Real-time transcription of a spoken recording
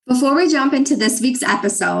Before we jump into this week's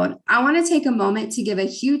episode, I want to take a moment to give a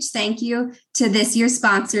huge thank you to this year's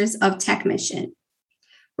sponsors of TechMission: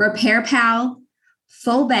 Repair Pal,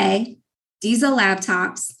 Full Bay, Diesel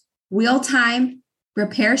Laptops, Wheeltime,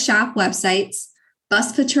 Repair Shop Websites,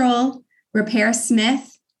 Bus Patrol, Repair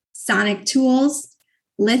Smith, Sonic Tools,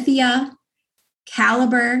 Lithia,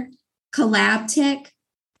 Caliber, CollabTech,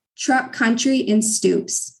 Truck Country, and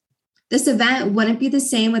Stoops. This event wouldn't be the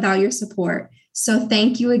same without your support, so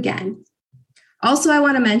thank you again. Also, I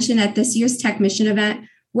want to mention at this year's TechMission event,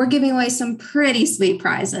 we're giving away some pretty sweet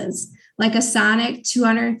prizes, like a Sonic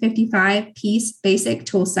 255-piece basic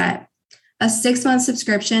tool set, a 6-month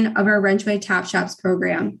subscription of our WrenchWay Top Shops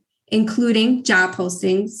program, including job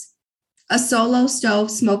postings, a solo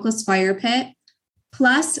stove smokeless fire pit,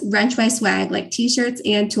 plus WrenchWay swag like t-shirts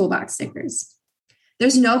and toolbox stickers.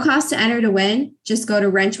 There's no cost to enter to win. Just go to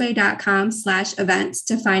wrenchway.com/events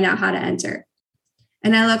to find out how to enter.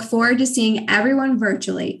 And I look forward to seeing everyone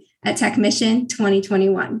virtually at TechMission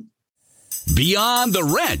 2021. Beyond the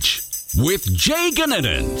Wrench with Jay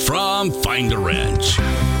Gannon from Find a Wrench.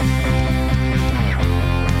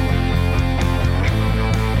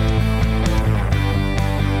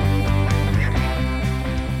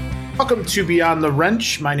 Welcome to Beyond the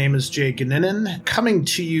Wrench. My name is Jay Gannon, coming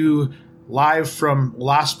to you live from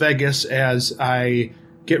Las Vegas as I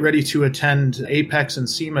get ready to attend Apex and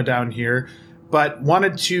SEMA down here, but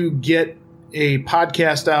wanted to get a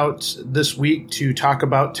podcast out this week to talk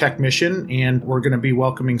about TechMission, and we're going to be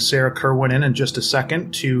welcoming Sara Kerwin in just a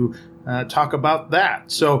second to talk about that.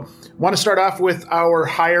 So want to start off with our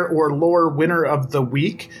higher or lower winner of the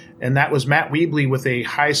week, and that was Matt Weebley with a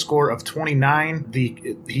high score of 29.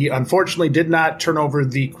 He unfortunately did not turn over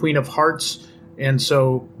the Queen of Hearts, and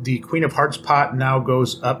so the Queen of Hearts pot now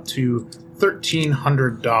goes up to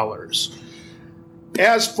 $1,300.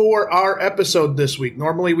 As for our episode this week,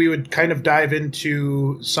 normally we would kind of dive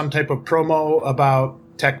into some type of promo about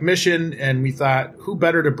TechMission, and we thought who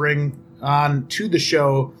better to bring on to the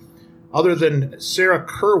show other than Sara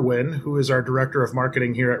Kerwin, who is our director of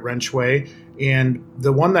marketing here at WrenchWay, and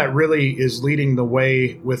the one that really is leading the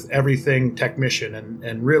way with everything TechMission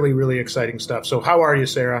and really, really exciting stuff. So how are you,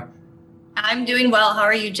 Sara? I'm doing well. How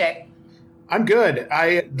are you, Jay? I'm good.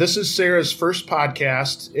 This is Sara's first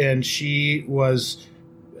podcast, and she was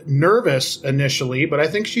nervous initially, but I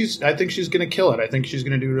think she's going to kill it. I think she's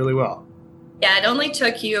going to do really well. Yeah, it only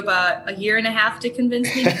took you about a year and a half to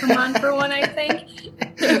convince me to come on for one, I think.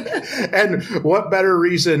 And what better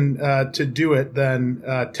reason to do it than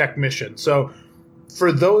TechMission? So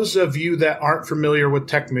for those of you that aren't familiar with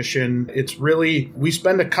TechMission, it's really, we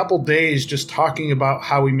spend a couple days just talking about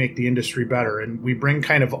how we make the industry better. And we bring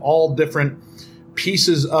kind of all different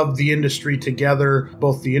pieces of the industry together,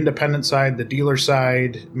 both the independent side, the dealer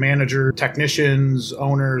side, manager, technicians,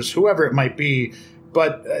 owners, whoever it might be.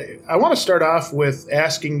 But I want to start off with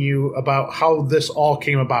asking you about how this all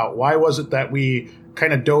came about. Why was it that we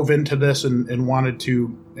kind of dove into this and wanted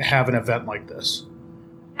to have an event like this?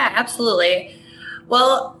 Yeah, absolutely.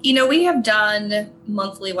 Well, we have done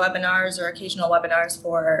monthly webinars or occasional webinars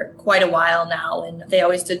for quite a while now, and they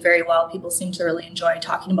always did very well. People seem to really enjoy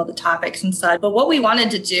talking about the topics and such. But what we wanted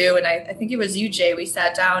to do, and I think it was you, Jay, we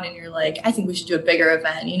sat down and you're like, I think we should do a bigger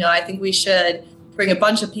event. I think we should bring a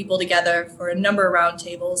bunch of people together for a number of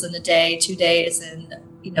roundtables in a day, 2 days, and,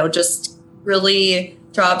 just really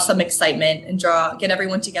draw up some excitement and get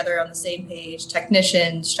everyone together on the same page,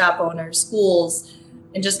 technicians, shop owners, schools,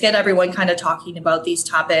 and just get everyone kind of talking about these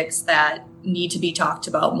topics that need to be talked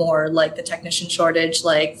about more, like the technician shortage,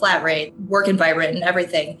 like flat rate, work environment, and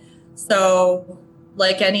everything. So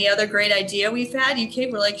like any other great idea we've had,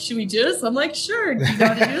 we're like, should we do this? I'm like, sure. Do you know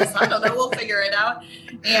how to do this? I don't know. We'll figure it out.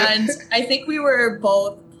 And I think we were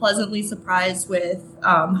both pleasantly surprised with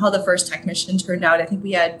how the first TechMission turned out. I think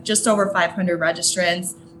we had just over 500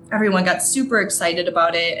 registrants. Everyone got super excited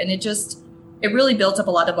about it. And it really built up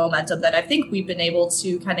a lot of momentum that I think we've been able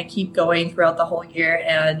to kind of keep going throughout the whole year.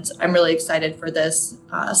 And I'm really excited for this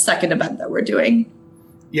second event that we're doing.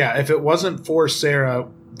 Yeah, if it wasn't for Sara,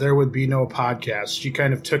 there would be no podcast. She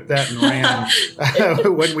kind of took that and ran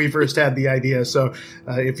when we first had the idea. So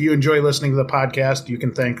if you enjoy listening to the podcast, you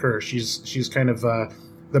can thank her. She's kind of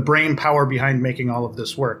the brain power behind making all of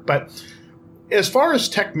this work. But as far as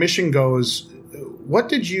TechMission goes, what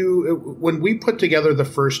did you, when we put together the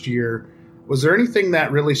first year, was there anything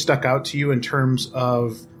that really stuck out to you in terms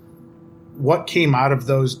of what came out of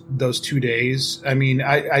those 2 days? I mean,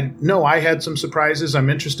 I know I had some surprises. I'm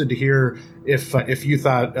interested to hear if you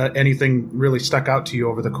thought anything really stuck out to you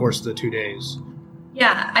over the course of the 2 days.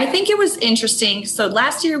 Yeah, I think it was interesting. So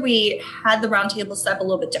last year we had the roundtable set up a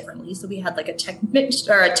little bit differently. So we had like a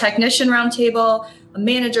technician roundtable, a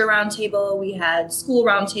manager roundtable, we had school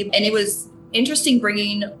roundtable, and it was interesting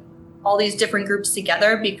bringing all these different groups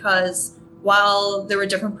together because while there were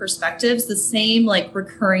different perspectives, the same like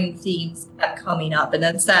recurring themes kept coming up, and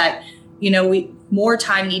that's that more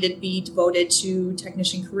time needed to be devoted to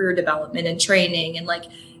technician career development and training, and like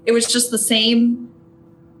it was just the same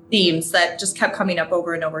themes that just kept coming up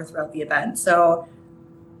over and over throughout the event. So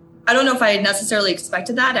I don't know if I necessarily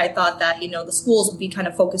expected that. I thought that, the schools would be kind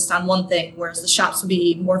of focused on one thing, whereas the shops would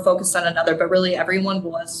be more focused on another, but really everyone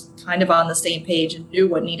was kind of on the same page and knew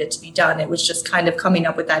what needed to be done. It was just kind of coming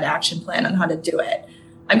up with that action plan on how to do it.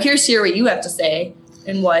 I'm curious to hear what you have to say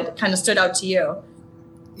and what kind of stood out to you.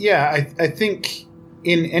 Yeah, I think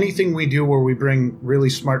in anything we do where we bring really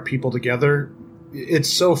smart people together,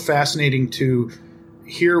 it's so fascinating to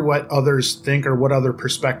hear what others think or what other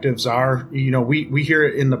perspectives are. We hear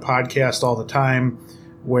it in the podcast all the time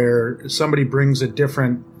where somebody brings a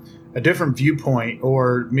different viewpoint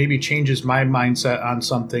or maybe changes my mindset on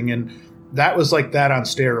something. And that was like that on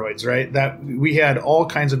steroids, right? That we had all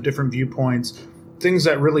kinds of different viewpoints, things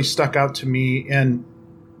that really stuck out to me. And,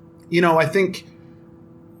 I think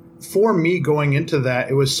for me going into that,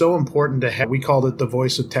 it was so important to have, we called it the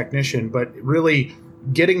voice of technician, but really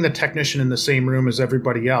getting the technician in the same room as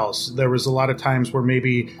everybody else. There was a lot of times where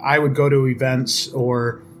maybe I would go to events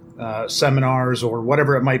or seminars or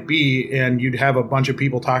whatever it might be, and you'd have a bunch of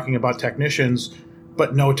people talking about technicians,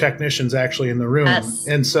 but no technicians actually in the room. Yes.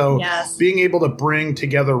 And so Yes. being able to bring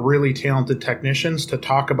together really talented technicians to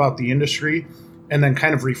talk about the industry and then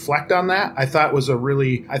kind of reflect on that, I thought it was a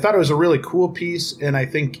really cool piece. And I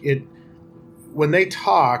think when they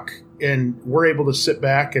talk and we're able to sit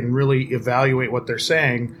back and really evaluate what they're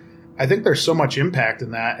saying, I think there's so much impact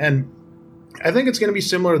in that. And I think it's going to be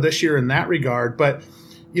similar this year in that regard. But,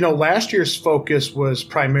 last year's focus was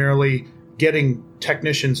primarily getting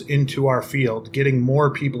technicians into our field, getting more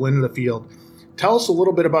people into the field. Tell us a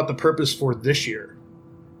little bit about the purpose for this year.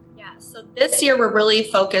 Yeah, so this year we're really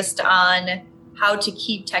focused on how to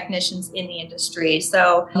keep technicians in the industry.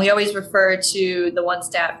 So we always refer to the one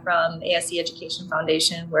stat from ASE Education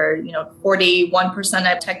Foundation where,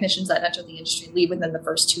 41% of technicians that enter the industry leave within the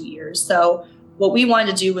first 2 years. So what we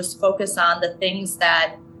wanted to do was focus on the things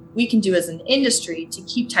that we can do as an industry to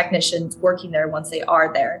keep technicians working there once they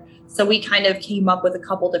are there. So we kind of came up with a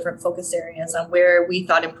couple different focus areas on where we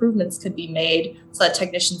thought improvements could be made so that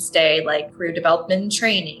technicians stay, like career development and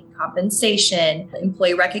training, compensation,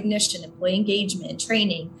 employee recognition, employee engagement,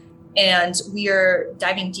 training. And we are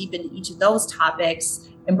diving deep into each of those topics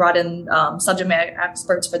and brought in subject matter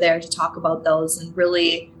experts for there to talk about those and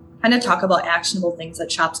really kind of talk about actionable things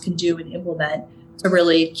that shops can do and implement to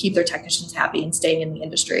really keep their technicians happy and staying in the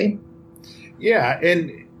industry. Yeah,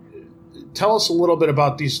 and tell us a little bit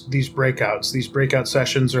about these breakouts. These breakout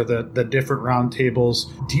sessions or the different roundtables.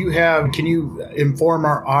 Can you inform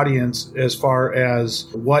our audience as far as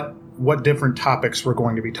what different topics we're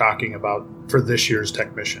going to be talking about for this year's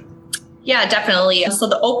TechMission? Yeah, definitely. So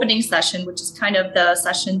the opening session, which is kind of the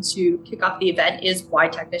session to kick off the event, is why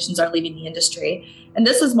technicians are leaving the industry. And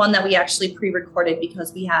this is one that we actually pre-recorded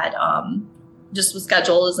because we had just with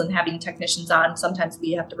schedules and having technicians on, sometimes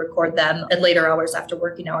we have to record them at later hours after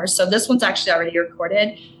working hours. So this one's actually already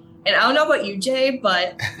recorded. And I don't know about you, Jay,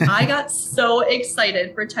 but I got so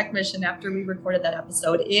excited for TechMission after we recorded that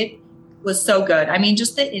episode. It was so good. I mean,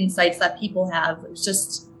 just the insights that people have, it's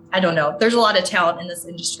just, I don't know. There's a lot of talent in this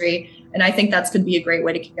industry. And I think that's going to be a great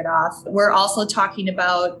way to kick it off. We're also talking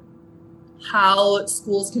about how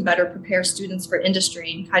schools can better prepare students for industry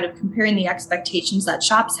and kind of comparing the expectations that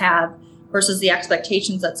shops have versus the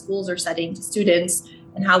expectations that schools are setting to students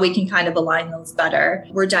and how we can kind of align those better.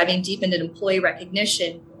 We're diving deep into employee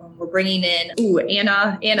recognition. We're bringing in,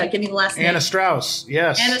 Anna, give me the last name. Anna Strauss,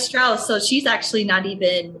 yes. Anna Strauss. So she's actually not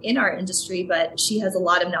even in our industry, but she has a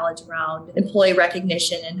lot of knowledge around employee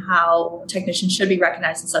recognition and how technicians should be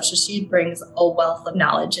recognized and such. So she brings a wealth of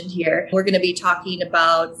knowledge in here. We're going to be talking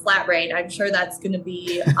about flat rate. I'm sure that's going to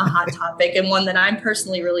be a hot topic and one that I'm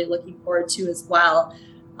personally really looking forward to as well.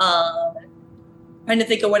 Trying to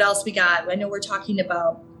think of what else we got. I know we're talking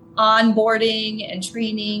about onboarding and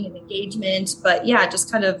training and engagement, but yeah,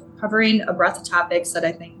 just kind of covering a breadth of topics that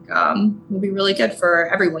I think will be really good for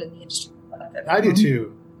everyone in the industry. I do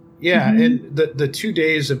too. Yeah. And the 2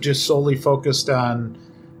 days have just solely focused on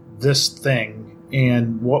this thing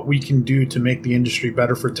and what we can do to make the industry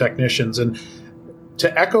better for technicians. And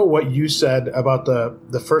to echo what you said about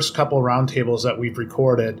the first couple roundtables that we've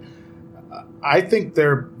recorded, I think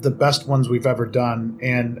they're the best ones we've ever done.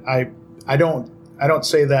 And I I don't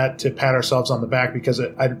say that to pat ourselves on the back because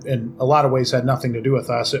it in a lot of ways had nothing to do with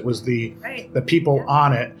us. It was the people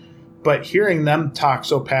on it. But hearing them talk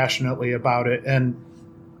so passionately about it, and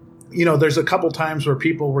there's a couple times where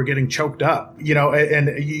people were getting choked up,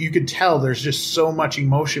 and you could tell there's just so much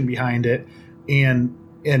emotion behind it. And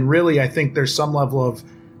really, I think there's some level of,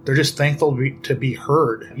 they're just thankful to be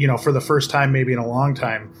heard, for the first time, maybe in a long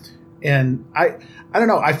time. And I don't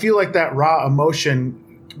know, I feel like that raw emotion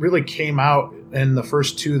really came out in the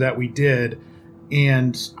first two that we did.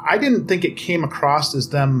 And I didn't think it came across as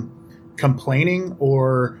them complaining,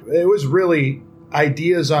 or it was really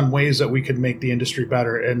ideas on ways that we could make the industry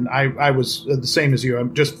better. And I was the same as you.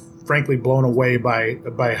 I'm just frankly blown away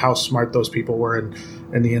by how smart those people were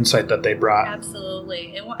and the insight that they brought.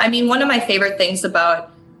 Absolutely. And I mean, one of my favorite things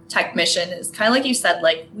about TechMission is kind of like you said,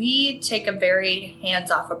 like we take a very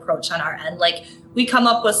hands-off approach on our end. Like we come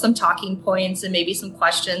up with some talking points and maybe some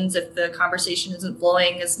questions if the conversation isn't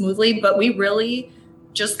flowing as smoothly, but we really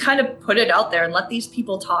just kind of put it out there and let these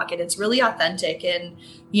people talk. And it's really authentic. And,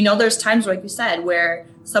 there's times, like you said, where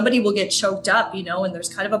somebody will get choked up, and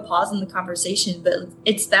there's kind of a pause in the conversation, but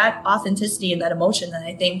it's that authenticity and that emotion that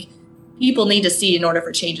I think people need to see in order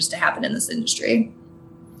for changes to happen in this industry.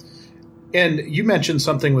 And you mentioned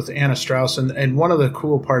something with Anna Strauss, and one of the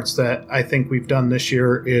cool parts that I think we've done this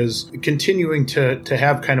year is continuing to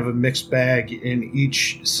have kind of a mixed bag in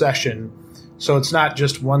each session. So it's not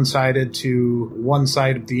just one-sided to one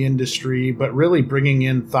side of the industry, but really bringing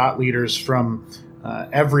in thought leaders from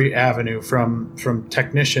every avenue, from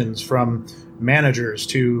technicians, from managers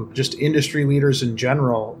to just industry leaders in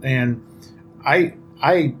general. And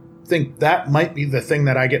I think that might be the thing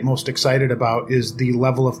that I get most excited about is the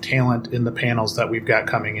level of talent in the panels that we've got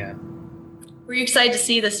coming in. Were you excited to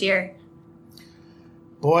see this year?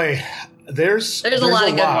 Boy, there's a lot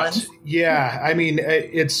of good ones. Yeah, I mean,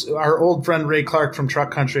 it's our old friend Ray Clark from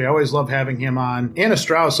Truck Country. I always love having him on. Anna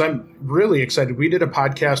Strauss, I'm really excited. We did a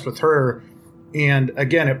podcast with her, and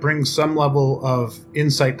again, it brings some level of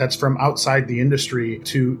insight that's from outside the industry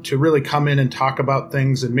to really come in and talk about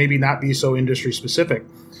things and maybe not be so industry specific.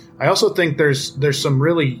 I also think there's some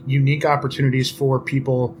really unique opportunities for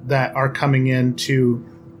people that are coming in to,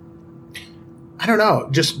 I don't know,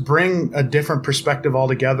 just bring a different perspective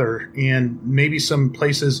altogether. And maybe some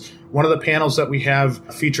places, one of the panels that we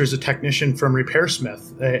have features a technician from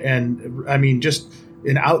RepairSmith. And I mean, just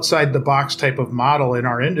an outside the box type of model in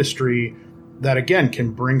our industry that, again,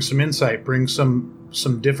 can bring some insight, bring some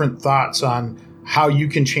different thoughts on how you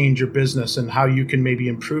can change your business and how you can maybe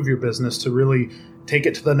improve your business to really take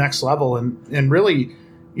it to the next level. And really,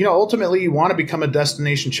 ultimately you want to become a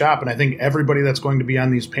destination shop. And I think everybody that's going to be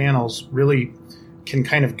on these panels really can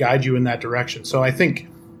kind of guide you in that direction. So I think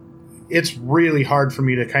it's really hard for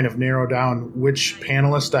me to kind of narrow down which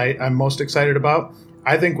panelist I'm most excited about.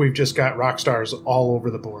 I think we've just got rock stars all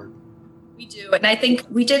over the board. We do. And I think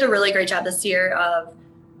we did a really great job this year of,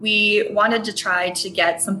 we wanted to try to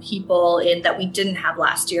get some people in that we didn't have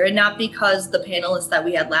last year. And not because the panelists that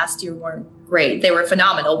we had last year weren't great. They were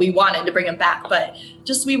phenomenal. We wanted to bring them back, but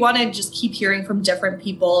we wanted to just keep hearing from different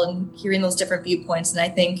people and hearing those different viewpoints. And I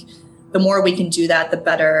think the more we can do that, the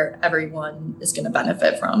better everyone is going to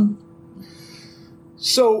benefit from.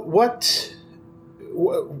 So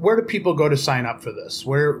where do people go to sign up for this?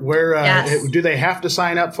 Where Yes. Do they have to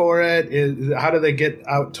sign up for it? How do they get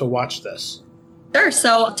out to watch this? Sure.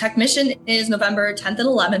 So TechMission is November 10th and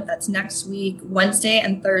 11th. That's next week, Wednesday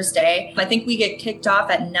and Thursday. I think we get kicked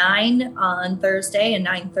off at 9 on Thursday and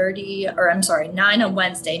 9 on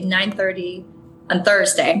Wednesday, 9:30 on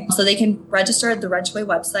Thursday. So they can register at the WrenchWay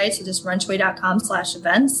website. So just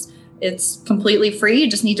wrenchway.com/events. It's completely free. You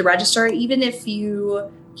just need to register. Even if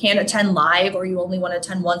you can't attend live or you only want to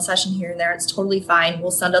attend one session here and there, it's totally fine.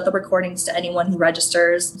 We'll send out the recordings to anyone who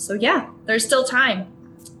registers. So yeah, there's still time.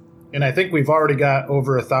 And I think we've already got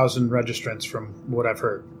over 1,000 registrants from what I've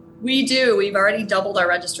heard. We do. We've already doubled our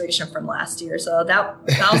registration from last year. So that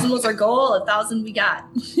 1,000 was our goal. 1,000 we got.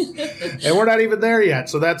 And we're not even there yet.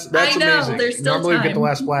 So that's I know, amazing. there's still Normally time. we get the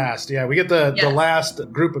last blast. Yeah, we get the last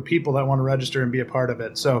group of people that want to register and be a part of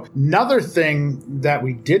it. So another thing that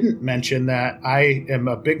we didn't mention that I am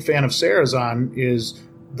a big fan of Sara's on is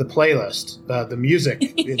the playlist, the music,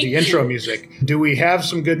 the intro music. Do we have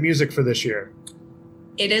some good music for this year?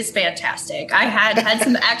 It is fantastic. I had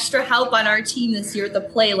some extra help on our team this year with the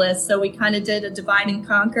playlist. So we kind of did a divide and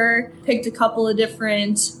conquer, picked a couple of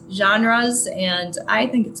different genres, and I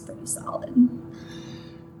think it's pretty solid.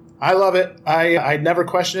 I love it. I never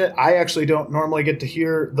question it. I actually don't normally get to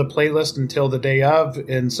hear the playlist until the day of.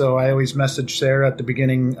 And so I always message Sara at the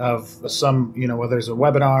beginning of some, whether it's a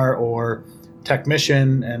webinar or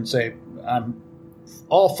TechMission and say, I'm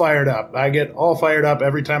all fired up. I get all fired up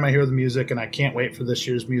every time I hear the music, and I can't wait for this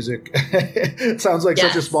year's music. It sounds like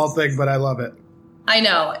such a small thing, but I love it. I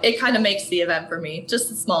know. It kind of makes the event for me, just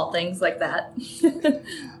the small things like that.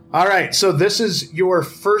 All right. So this is your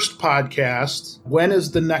first podcast. When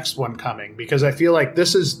is the next one coming? Because I feel like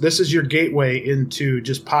this is your gateway into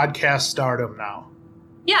just podcast stardom now.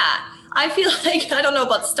 Yeah. I feel like, I don't know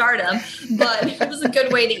about stardom, but it was a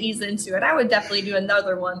good way to ease into it. I would definitely do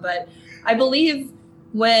another one. But I believe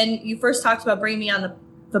when you first talked about bringing me on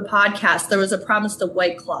the podcast, there was a promise to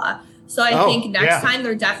White Claw. So I think next time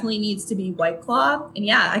there definitely needs to be White Claw. And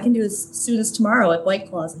yeah, I can do as soon as tomorrow with White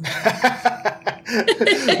Claws in there.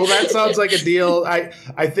 Well, that sounds like a deal.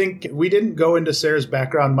 I think we didn't go into Sarah's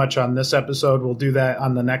background much on this episode. We'll do that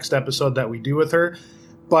on the next episode that we do with her.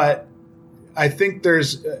 But I think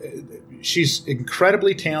she's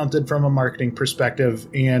incredibly talented from a marketing perspective.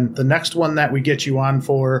 And the next one that we get you on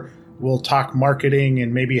for, we'll talk marketing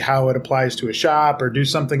and maybe how it applies to a shop or do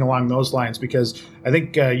something along those lines, because I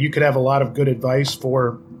think you could have a lot of good advice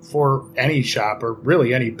for any shop or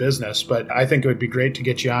really any business. But I think it would be great to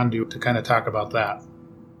get you on to kind of talk about that.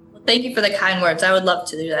 Well, thank you for the kind words. I would love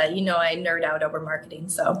to do that. You know, I nerd out over marketing.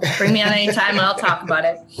 So bring me on anytime and I'll talk about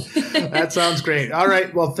it. That sounds great. All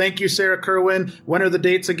right. Well, thank you, Sara Kerwin. When are the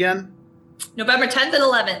dates again? November 10th and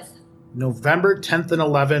 11th. November 10th and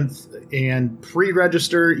 11th, and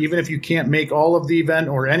pre-register even if you can't make all of the event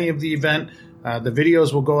or any of the event. The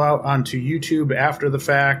videos will go out onto YouTube after the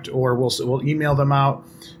fact, or we'll email them out.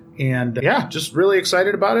 And just really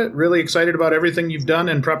excited about it. Really excited about everything you've done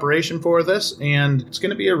in preparation for this. And it's going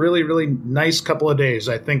to be a really, really nice couple of days.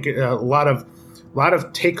 I think a lot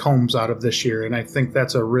of take homes out of this year, and I think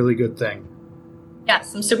that's a really good thing.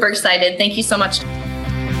 Yes, I'm super excited. Thank you so much.